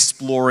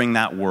exploring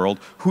that world?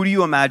 Who do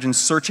you imagine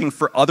searching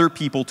for other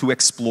people to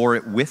explore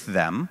it with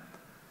them?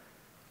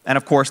 And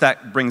of course,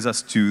 that brings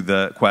us to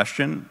the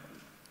question,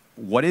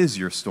 what is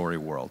your story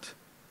world?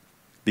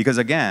 Because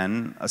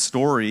again, a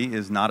story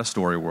is not a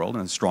story world.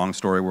 In a strong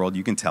story world,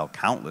 you can tell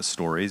countless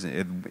stories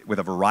with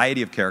a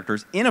variety of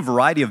characters in a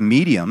variety of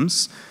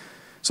mediums.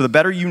 So the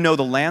better you know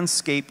the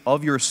landscape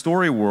of your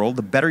story world,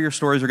 the better your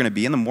stories are going to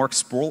be and the more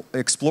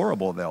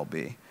explorable they'll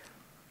be.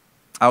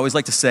 I always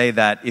like to say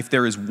that if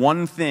there is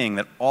one thing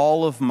that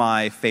all of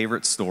my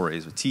favorite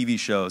stories, TV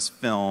shows,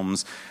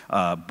 films,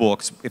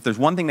 books, if there's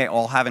one thing they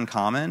all have in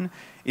common,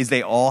 is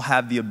they all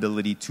have the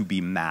ability to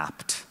be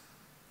mapped,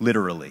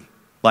 literally.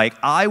 Like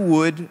I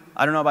don't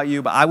know about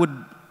you, but I would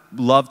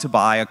love to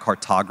buy a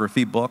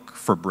cartography book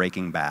for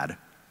Breaking Bad.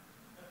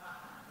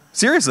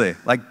 Seriously,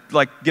 like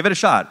give it a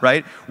shot,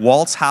 right?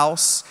 Walt's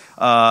house,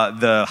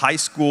 the high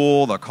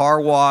school, the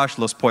car wash,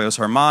 Los Pollos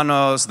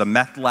Hermanos, the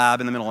meth lab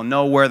in the middle of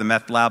nowhere, the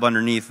meth lab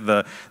underneath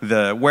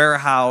the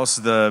warehouse,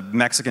 the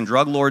Mexican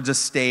drug lord's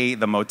estate,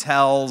 the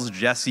motels,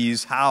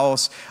 Jesse's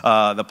house,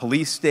 the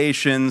police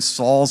station,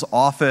 Saul's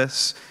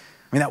office.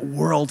 I mean, that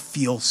world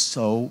feels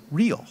so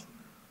real.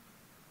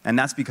 And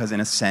that's because,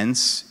 in a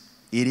sense,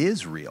 it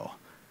is real.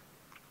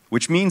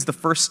 Which means the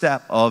first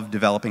step of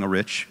developing a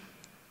rich,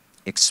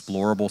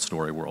 explorable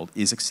story world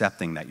is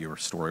accepting that your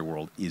story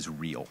world is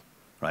real,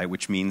 right?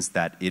 Which means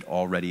that it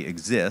already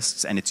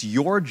exists, and it's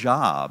your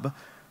job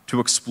to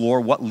explore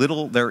what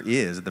little there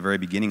is at the very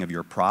beginning of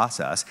your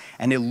process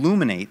and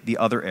illuminate the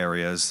other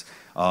areas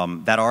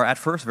that are at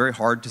first very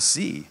hard to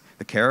see.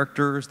 The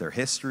characters, their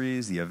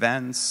histories, the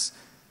events,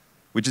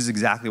 which is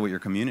exactly what your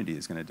community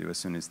is going to do as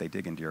soon as they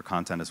dig into your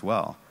content as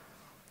well.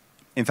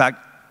 In fact,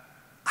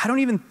 I don't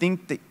even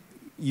think that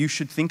you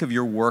should think of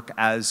your work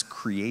as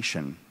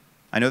creation.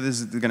 I know this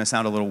is going to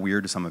sound a little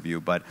weird to some of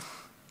you, but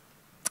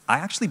I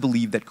actually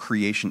believe that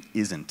creation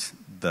isn't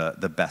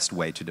the best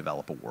way to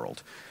develop a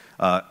world.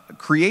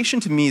 Creation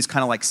to me is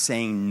kind of like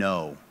saying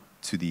no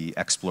to the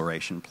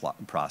exploration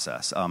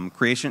process.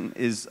 Creation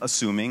is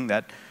assuming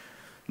that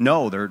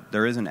no,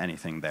 there isn't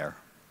anything there.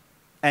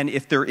 And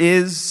if there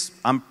is,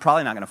 I'm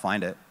probably not going to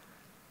find it.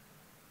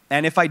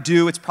 And if I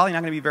do, it's probably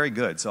not going to be very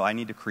good, so I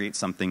need to create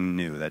something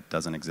new that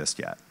doesn't exist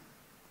yet.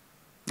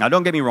 Now,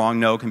 don't get me wrong,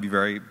 no can be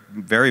very,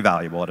 very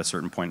valuable at a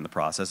certain point in the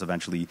process.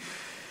 Eventually,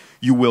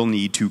 you will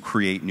need to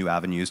create new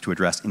avenues to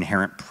address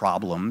inherent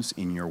problems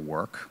in your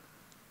work.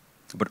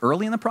 But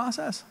early in the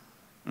process,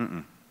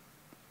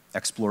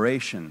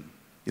 exploration,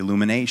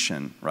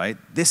 illumination, right?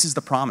 This is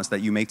the promise that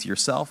you make to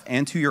yourself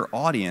and to your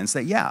audience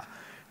that, yeah,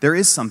 there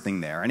is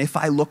something there. And if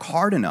I look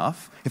hard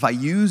enough, if I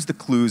use the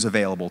clues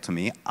available to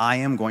me, I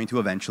am going to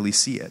eventually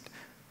see it.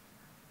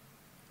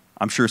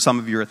 I'm sure some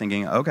of you are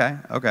thinking,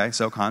 okay,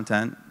 so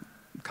content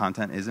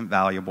isn't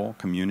valuable,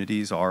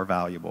 communities are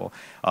valuable.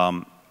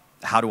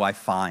 How do I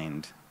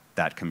find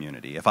that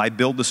community? If I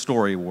build the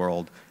story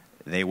world,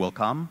 they will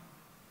come?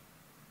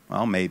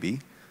 Well, maybe.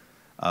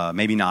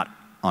 Maybe not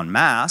en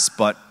masse,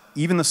 but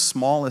even the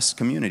smallest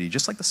community,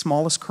 just like the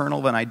smallest kernel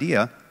of an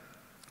idea,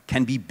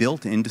 can be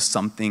built into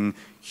something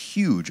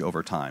huge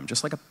over time,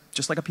 just like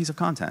a piece of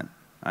content,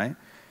 right?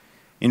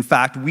 In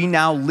fact, we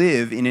now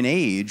live in an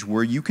age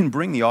where you can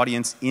bring the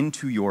audience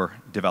into your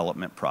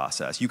development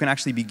process. You can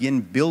actually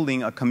begin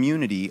building a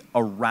community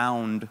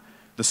around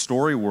the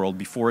story world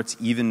before it's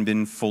even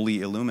been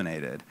fully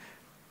illuminated.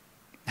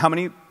 How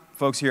many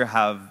folks here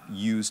have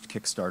used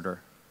Kickstarter?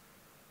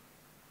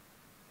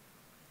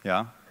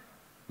 Yeah?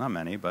 Not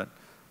many, but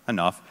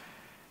enough.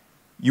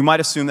 You might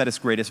assume that its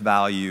greatest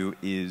value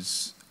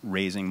is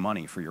raising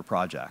money for your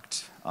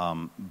project.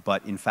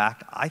 But in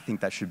fact, I think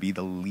that should be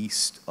the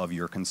least of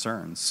your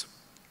concerns.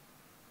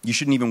 You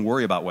shouldn't even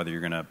worry about whether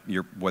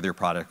your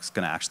product's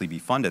going to actually be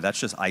funded.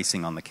 That's just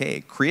icing on the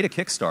cake. Create a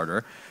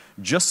Kickstarter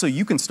just so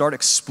you can start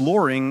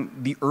exploring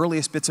the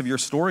earliest bits of your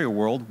story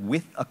world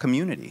with a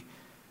community.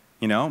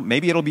 You know,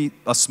 maybe it'll be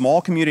a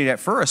small community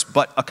at first,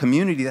 but a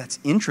community that's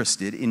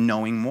interested in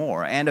knowing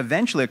more, and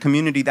eventually a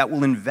community that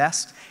will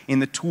invest in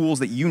the tools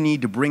that you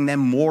need to bring them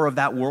more of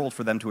that world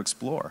for them to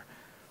explore.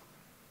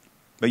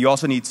 But you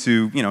also need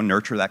to,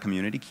 nurture that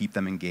community, keep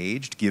them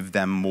engaged, give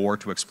them more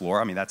to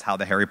explore. I mean, that's how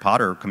the Harry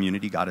Potter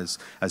community got as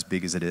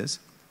big as it is.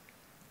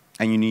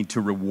 And you need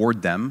to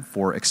reward them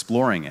for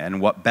exploring it.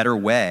 And what better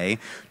way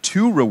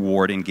to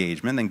reward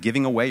engagement than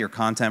giving away your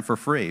content for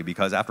free?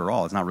 Because after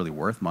all, it's not really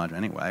worth much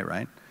anyway,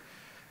 right?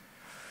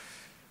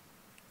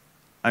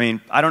 I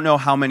mean, I don't know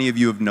how many of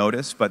you have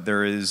noticed, but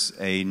there is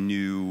a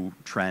new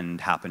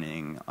trend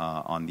happening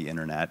on the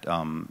internet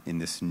in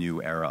this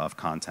new era of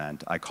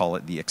content. I call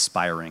it the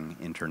expiring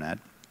internet,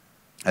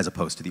 as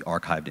opposed to the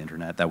archived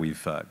internet that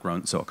we've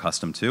grown so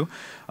accustomed to.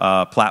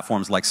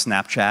 Platforms like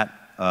Snapchat,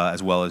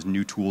 as well as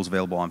new tools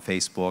available on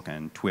Facebook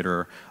and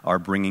Twitter, are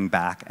bringing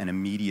back an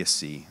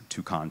immediacy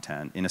to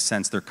content. In a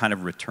sense, they're kind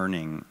of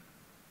returning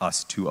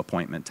us to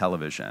appointment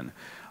television,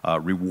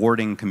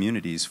 rewarding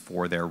communities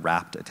for their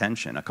rapt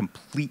attention, a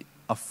complete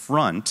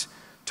affront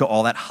to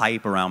all that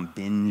hype around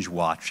binge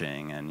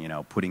watching and, you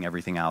know, putting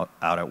everything out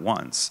at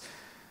once.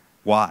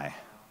 Why?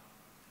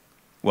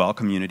 Well,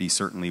 communities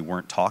certainly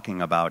weren't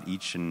talking about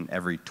each and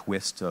every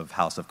twist of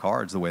House of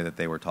Cards the way that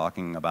they were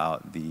talking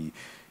about the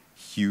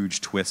huge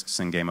twists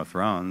in Game of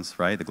Thrones,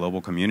 right? The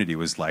global community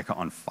was like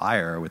on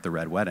fire with the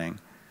Red Wedding.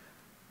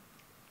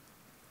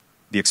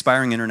 The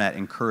expiring internet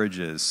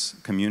encourages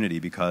community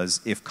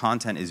because if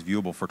content is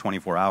viewable for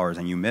 24 hours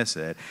and you miss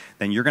it,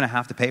 then you're going to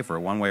have to pay for it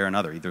one way or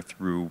another, either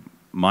through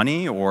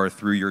money or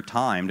through your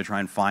time to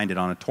try and find it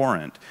on a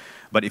torrent.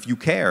 But if you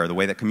care the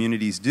way that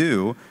communities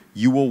do,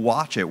 you will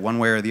watch it one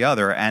way or the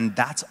other, and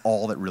that's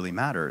all that really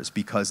matters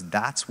because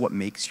that's what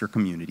makes your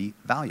community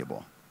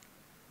valuable.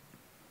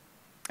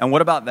 And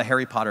what about the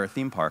Harry Potter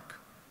theme park?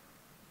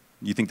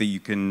 You think that you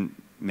can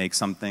make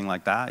something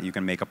like that? You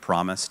can make a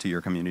promise to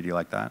your community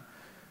like that?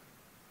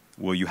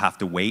 Will you have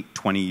to wait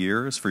 20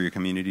 years for your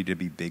community to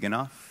be big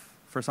enough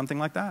for something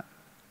like that?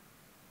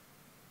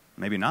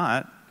 Maybe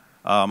not.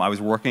 I was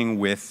working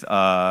with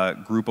a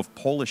group of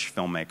Polish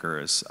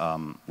filmmakers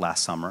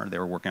last summer. They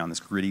were working on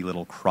this gritty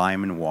little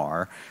crime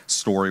noir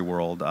story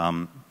world.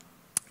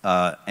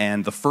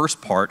 And the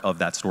first part of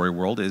that story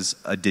world is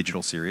a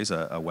digital series,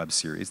 a web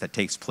series that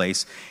takes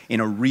place in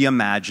a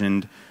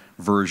reimagined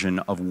version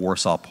of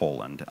Warsaw,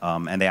 Poland.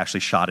 And they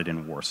actually shot it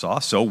in Warsaw.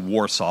 So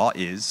Warsaw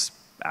is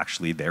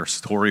actually their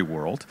story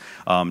world.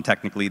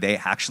 Technically, they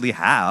actually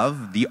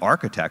have the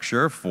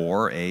architecture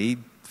for a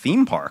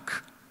theme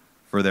park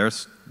for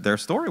their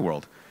story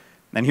world.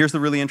 And here's the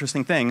really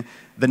interesting thing.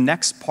 The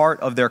next part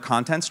of their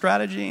content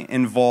strategy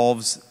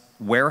involves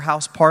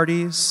warehouse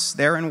parties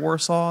there in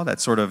Warsaw that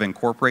sort of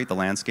incorporate the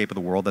landscape of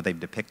the world that they've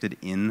depicted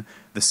in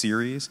the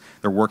series.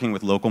 They're working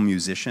with local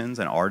musicians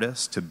and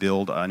artists to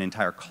build an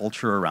entire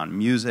culture around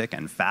music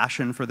and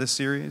fashion for this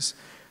series.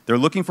 They're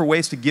looking for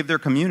ways to give their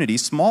community,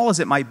 small as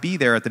it might be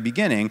there at the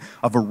beginning,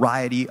 a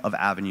variety of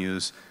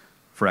avenues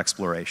for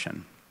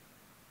exploration.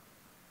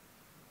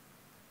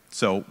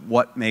 So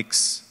what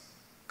makes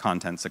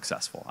content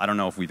successful? I don't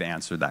know if we've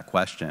answered that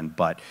question,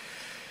 but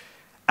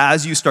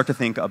as you start to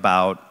think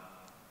about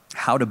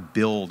how to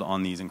build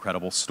on these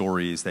incredible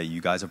stories that you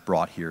guys have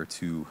brought here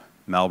to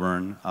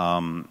Melbourne,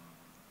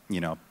 you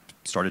know,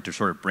 started to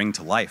sort of bring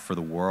to life for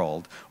the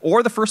world,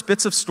 or the first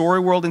bits of story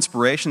world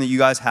inspiration that you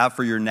guys have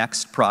for your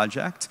next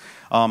project,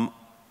 I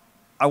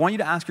want you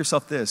to ask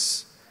yourself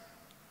this: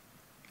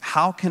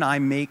 how can I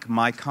make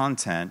my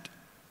content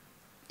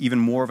even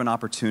more of an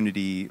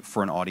opportunity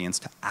for an audience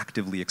to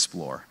actively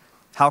explore?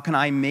 How can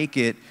I make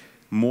it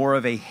more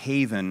of a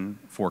haven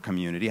for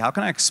community? How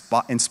can I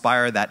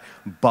inspire that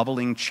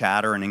bubbling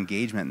chatter and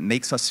engagement that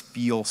makes us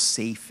feel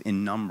safe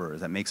in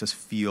numbers, that makes us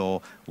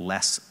feel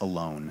less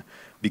alone?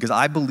 Because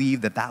I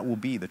believe that that will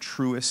be the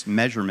truest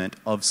measurement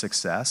of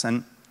success,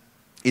 and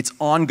its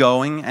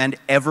ongoing and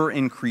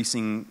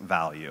ever-increasing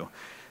value.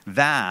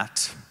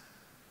 That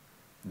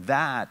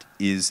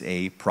is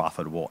a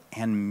profitable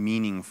and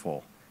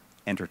meaningful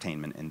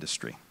entertainment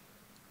industry.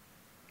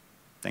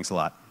 Thanks a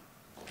lot.